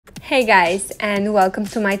Hey guys, and welcome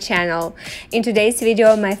to my channel. In today's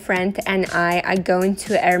video, my friend and I are going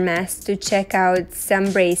to Hermes to check out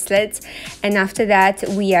some bracelets, and after that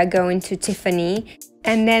we are going to Tiffany,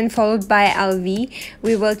 and then followed by LV.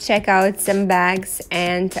 We will check out some bags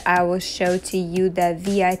and I will show to you the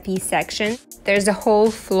VIP section. There's a whole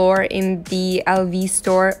floor in the LV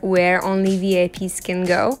store where only VIPs can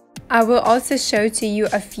go. I will also show to you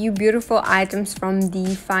a few beautiful items from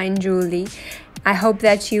the fine jewelry. I hope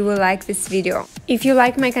that you will like this video. If you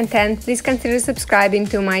like my content, please consider subscribing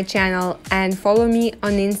to my channel and follow me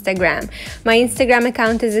on Instagram. My Instagram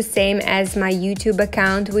account is the same as my YouTube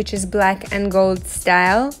account, which is black and gold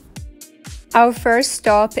style. Our first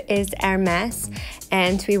stop is Hermes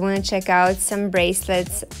and we want to check out some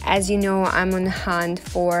bracelets. As you know, I'm on the hunt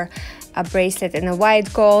for a bracelet in a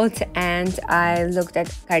white gold, and I looked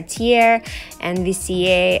at Cartier and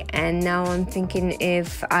VCA, and now I'm thinking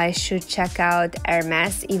if I should check out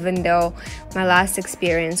Hermes, even though my last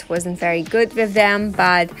experience wasn't very good with them.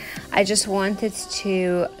 But I just wanted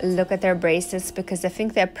to look at their bracelets because I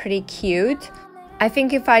think they're pretty cute. I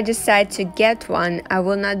think if I decide to get one, I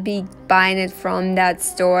will not be buying it from that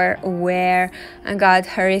store where I got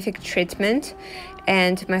horrific treatment.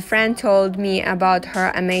 And my friend told me about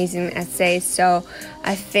her amazing essay, so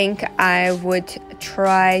I think I would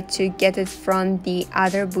try to get it from the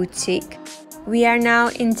other boutique. We are now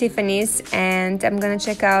in Tiffany's and I'm gonna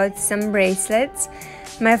check out some bracelets.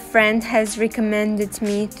 My friend has recommended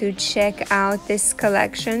me to check out this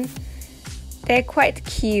collection. They're quite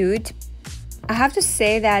cute. I have to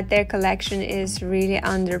say that their collection is really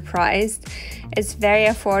underpriced. It's very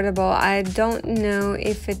affordable. I don't know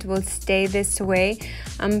if it will stay this way.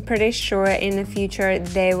 I'm pretty sure in the future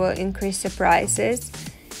they will increase the prices.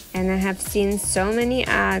 And I have seen so many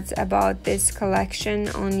ads about this collection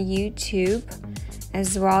on YouTube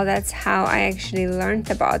as well. That's how I actually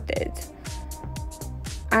learned about it.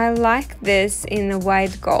 I like this in the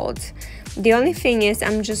white gold. The only thing is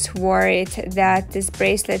I'm just worried that this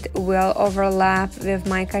bracelet will overlap with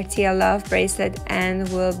my Cartier Love bracelet and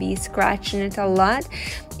will be scratching it a lot.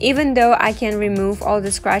 Even though I can remove all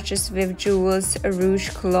the scratches with Jewel's Rouge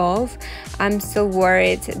Clove, I'm still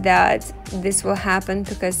worried that this will happen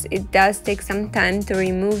because it does take some time to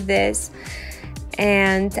remove this.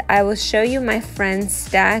 And I will show you my friend's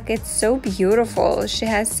stack. It's so beautiful. She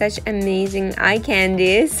has such amazing eye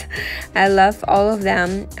candies. I love all of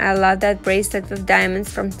them. I love that bracelet with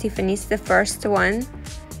diamonds from Tiffany's, the first one.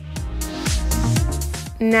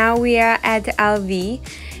 Now we are at LV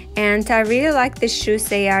and I really like the shoes.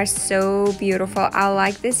 They are so beautiful. I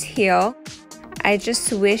like this heel. I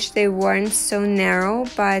just wish they weren't so narrow,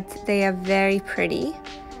 but they are very pretty.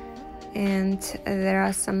 And there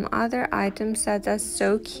are some other items that are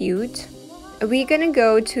so cute. We're gonna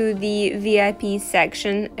go to the VIP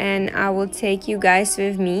section and I will take you guys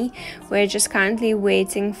with me. We're just currently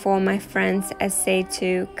waiting for my friend's essay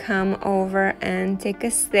to come over and take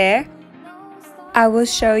us there. I will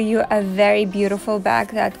show you a very beautiful bag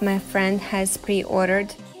that my friend has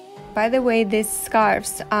pre-ordered. By the way, these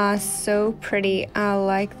scarves are so pretty. I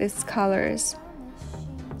like these colors.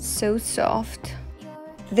 So soft.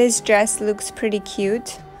 This dress looks pretty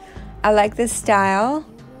cute. I like the style.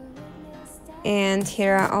 And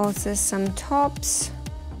here are also some tops.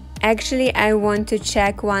 Actually, I want to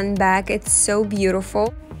check one bag. It's so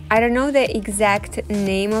beautiful. I don't know the exact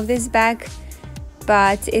name of this bag,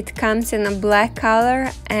 but it comes in a black color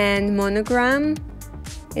and monogram.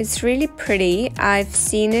 It's really pretty. I've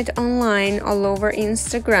seen it online all over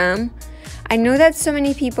Instagram. I know that so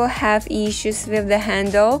many people have issues with the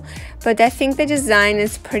handle, but I think the design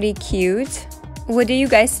is pretty cute. What do you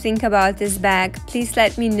guys think about this bag? Please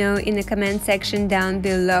let me know in the comment section down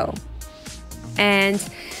below. And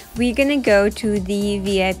we're gonna go to the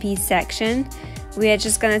VIP section. We are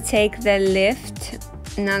just gonna take the lift,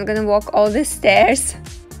 not gonna walk all the stairs.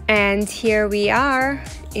 And here we are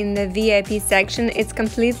in the VIP section. It's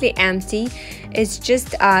completely empty. It's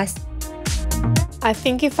just us. I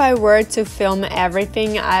think if I were to film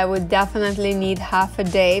everything, I would definitely need half a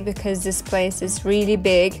day because this place is really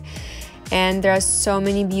big and there are so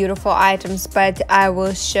many beautiful items, but I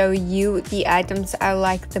will show you the items I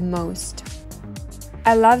like the most.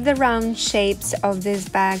 I love the round shapes of these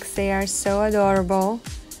bags. They are so adorable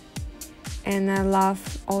and I love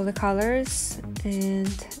all the colors, and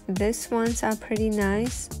these ones are pretty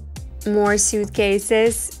nice. More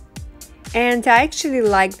suitcases. And I actually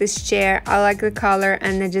like this chair. I like the color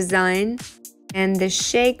and the design. And the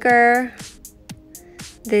shaker.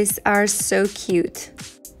 These are so cute.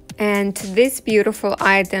 And these beautiful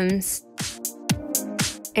items.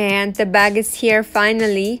 And the bag is here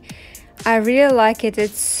finally. I really like it.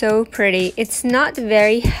 It's so pretty. It's not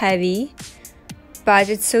very heavy, but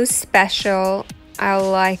it's so special. I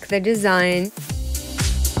like the design.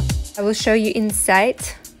 I will show you inside.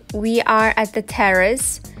 We are at the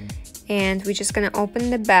terrace and we're just gonna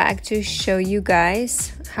open the bag to show you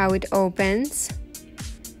guys how it opens.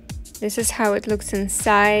 This is how it looks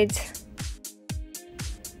inside.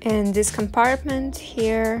 And this compartment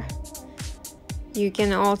here, you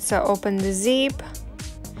can also open the zip.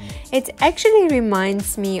 It actually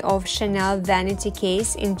reminds me of Chanel vanity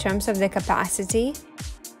case in terms of the capacity.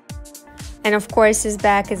 And of course, this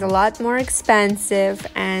bag is a lot more expensive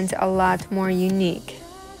and a lot more unique.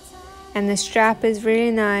 And the strap is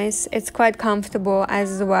really nice. It's quite comfortable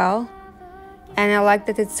as well. And I like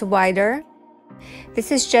that it's wider. This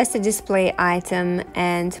is just a display item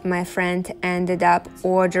and my friend ended up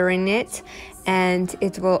ordering it, and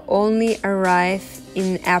it will only arrive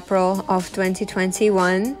in April of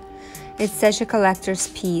 2021. It's such a collector's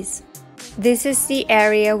piece. This is the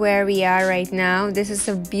area where we are right now. This is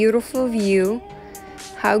a beautiful view.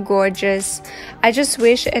 How gorgeous. I just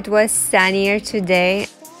wish it was sunnier today.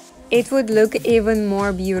 It would look even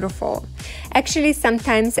more beautiful. Actually,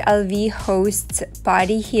 sometimes LV hosts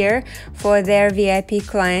party here for their VIP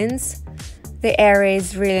clients. The area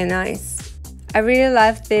is really nice. I really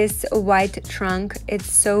love this white trunk. It's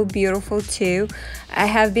so beautiful too. I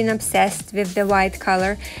have been obsessed with the white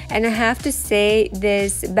color, and I have to say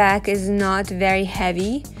this bag is not very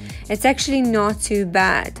heavy. It's actually not too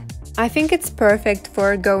bad. I think it's perfect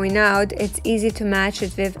for going out. It's easy to match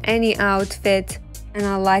it with any outfit, and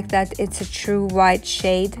I like that it's a true white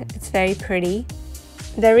shade. It's very pretty.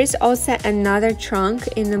 There is also another trunk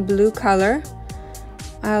in a blue color.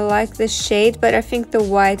 I like the shade, but I think the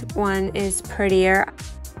white one is prettier.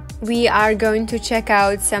 We are going to check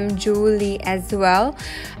out some jewelry as well.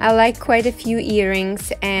 I like quite a few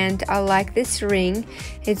earrings and I like this ring.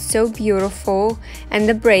 It's so beautiful. And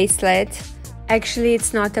the bracelet. Actually,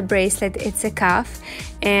 it's not a bracelet, it's a cuff.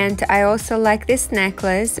 And I also like this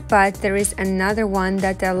necklace, but there is another one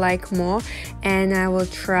that I like more and I will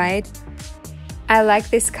try it. I like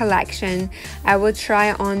this collection. I will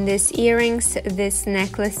try on these earrings, these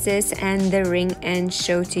necklaces and the ring and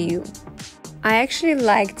show to you. I actually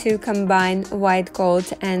like to combine white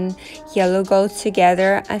gold and yellow gold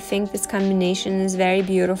together. I think this combination is very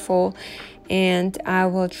beautiful and I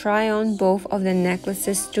will try on both of the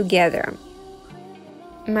necklaces together.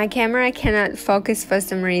 My camera cannot focus for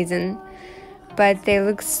some reason, but they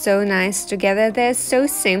look so nice together. They're so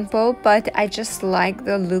simple, but I just like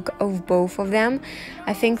the look of both of them.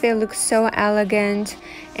 I think they look so elegant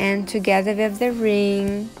and together with the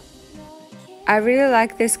ring. I really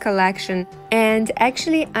like this collection, and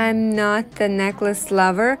actually I'm not the necklace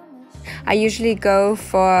lover. I usually go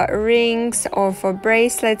for rings or for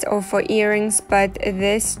bracelets or for earrings, but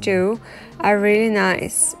these two are really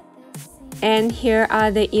nice. And here are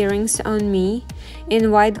the earrings on me in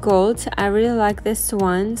white gold. I really like these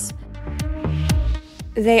ones.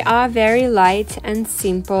 They are very light and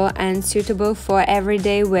simple and suitable for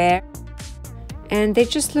everyday wear. And they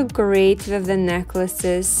just look great with the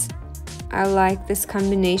necklaces. I like this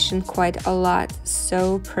combination quite a lot.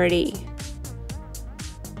 So pretty.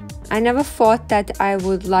 I never thought that I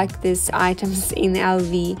would like these items in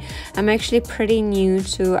LV. I'm actually pretty new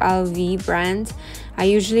to LV brand. I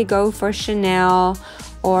usually go for Chanel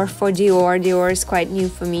or for Dior. Dior is quite new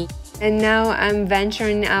for me. And now I'm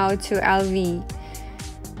venturing out to LV.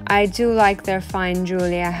 I do like their fine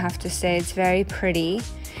jewelry, I have to say. It's very pretty.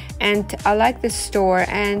 And I like the store,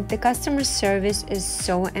 and the customer service is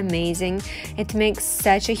so amazing. It makes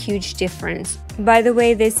such a huge difference. By the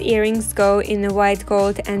way, these earrings go in the white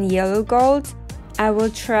gold and yellow gold. I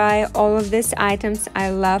will try all of these items.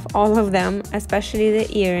 I love all of them, especially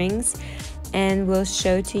the earrings, and will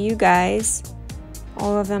show to you guys.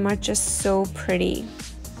 All of them are just so pretty.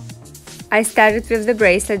 I started with the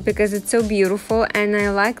bracelet because it's so beautiful and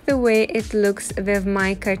I like the way it looks with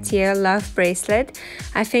my Cartier Love bracelet.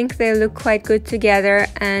 I think they look quite good together,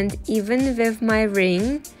 and even with my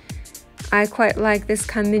ring, I quite like this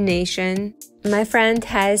combination. My friend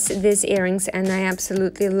has these earrings and I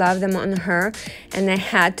absolutely love them on her, and I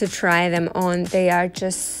had to try them on. They are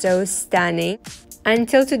just so stunning.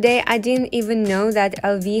 Until today, I didn't even know that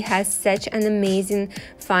LV has such an amazing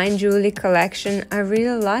fine jewelry collection. I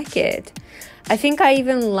really like it. I think I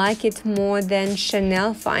even like it more than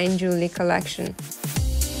Chanel fine jewelry collection.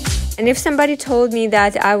 And if somebody told me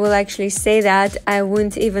that, I will actually say that, I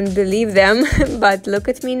wouldn't even believe them. But look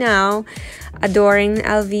at me now, adoring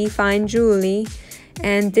LV fine jewelry.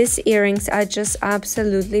 And these earrings are just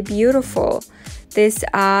absolutely beautiful. These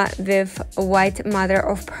are with white mother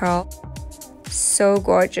of pearl. So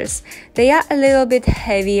gorgeous. They are a little bit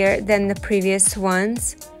heavier than the previous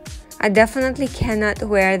ones. I definitely cannot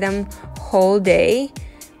wear them whole day,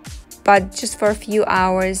 but just for a few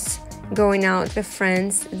hours going out with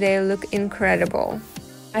friends, they look incredible.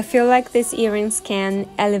 I feel like these earrings can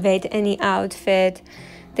elevate any outfit.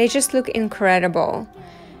 They just look incredible.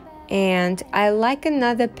 And I like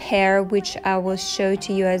another pair which I will show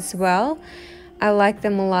to you as well. I like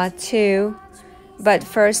them a lot too. But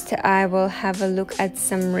first I will have a look at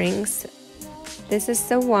some rings. This is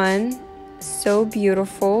the one. So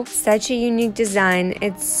beautiful. Such a unique design.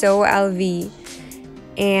 It's so LV.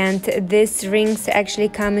 And these rings actually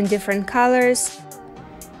come in different colors.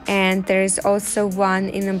 And there's also one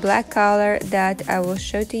in a black color that I will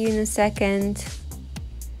show to you in a second.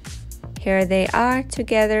 Here they are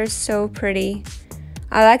together, so pretty.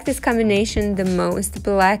 I like this combination the most,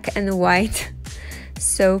 black and white.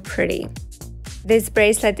 So pretty. This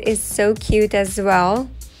bracelet is so cute as well.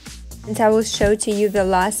 And I will show to you the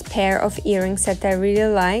last pair of earrings that I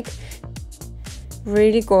really like.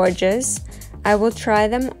 Really gorgeous. I will try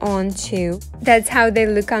them on too. That's how they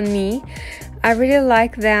look on me. I really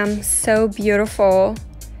like them, so beautiful.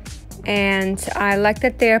 And I like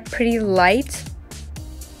that they are pretty light.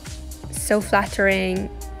 So flattering.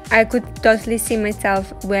 I could totally see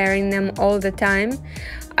myself wearing them all the time.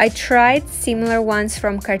 I tried similar ones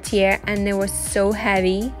from Cartier and they were so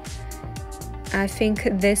heavy. I think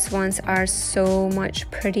these ones are so much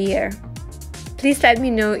prettier. Please let me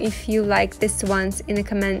know if you like these ones in the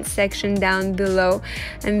comment section down below.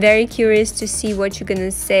 I'm very curious to see what you're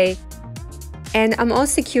gonna say. And I'm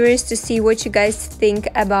also curious to see what you guys think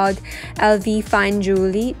about LV fine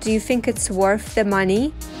jewelry. Do you think it's worth the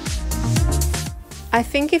money? I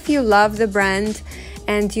think if you love the brand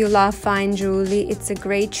and you love fine jewelry, it's a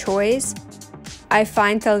great choice. I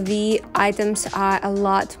find LV items are a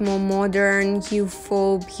lot more modern,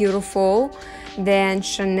 youthful, beautiful than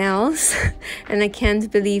Chanel's. And I can't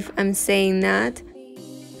believe I'm saying that.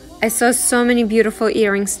 I saw so many beautiful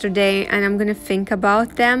earrings today and I'm gonna think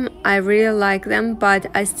about them. I really like them, but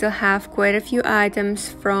I still have quite a few items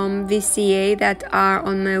from VCA that are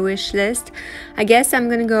on my wish list. I guess I'm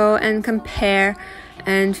gonna go and compare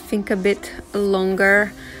and think a bit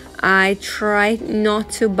longer. I try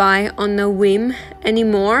not to buy on a whim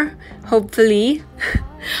anymore, hopefully.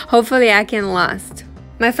 Hopefully I can last.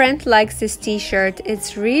 My friend likes this t-shirt.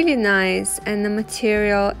 It's really nice and the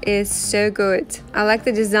material is so good. I like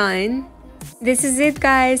the design. This is it,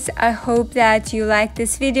 guys. I hope that you liked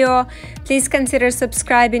this video. Please consider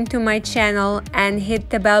subscribing to my channel and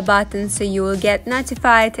hit the bell button so you will get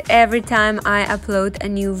notified every time I upload a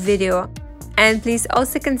new video. And please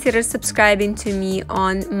also consider subscribing to me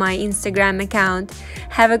on my Instagram account.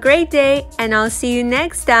 Have a great day and I'll see you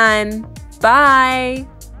next time. Bye!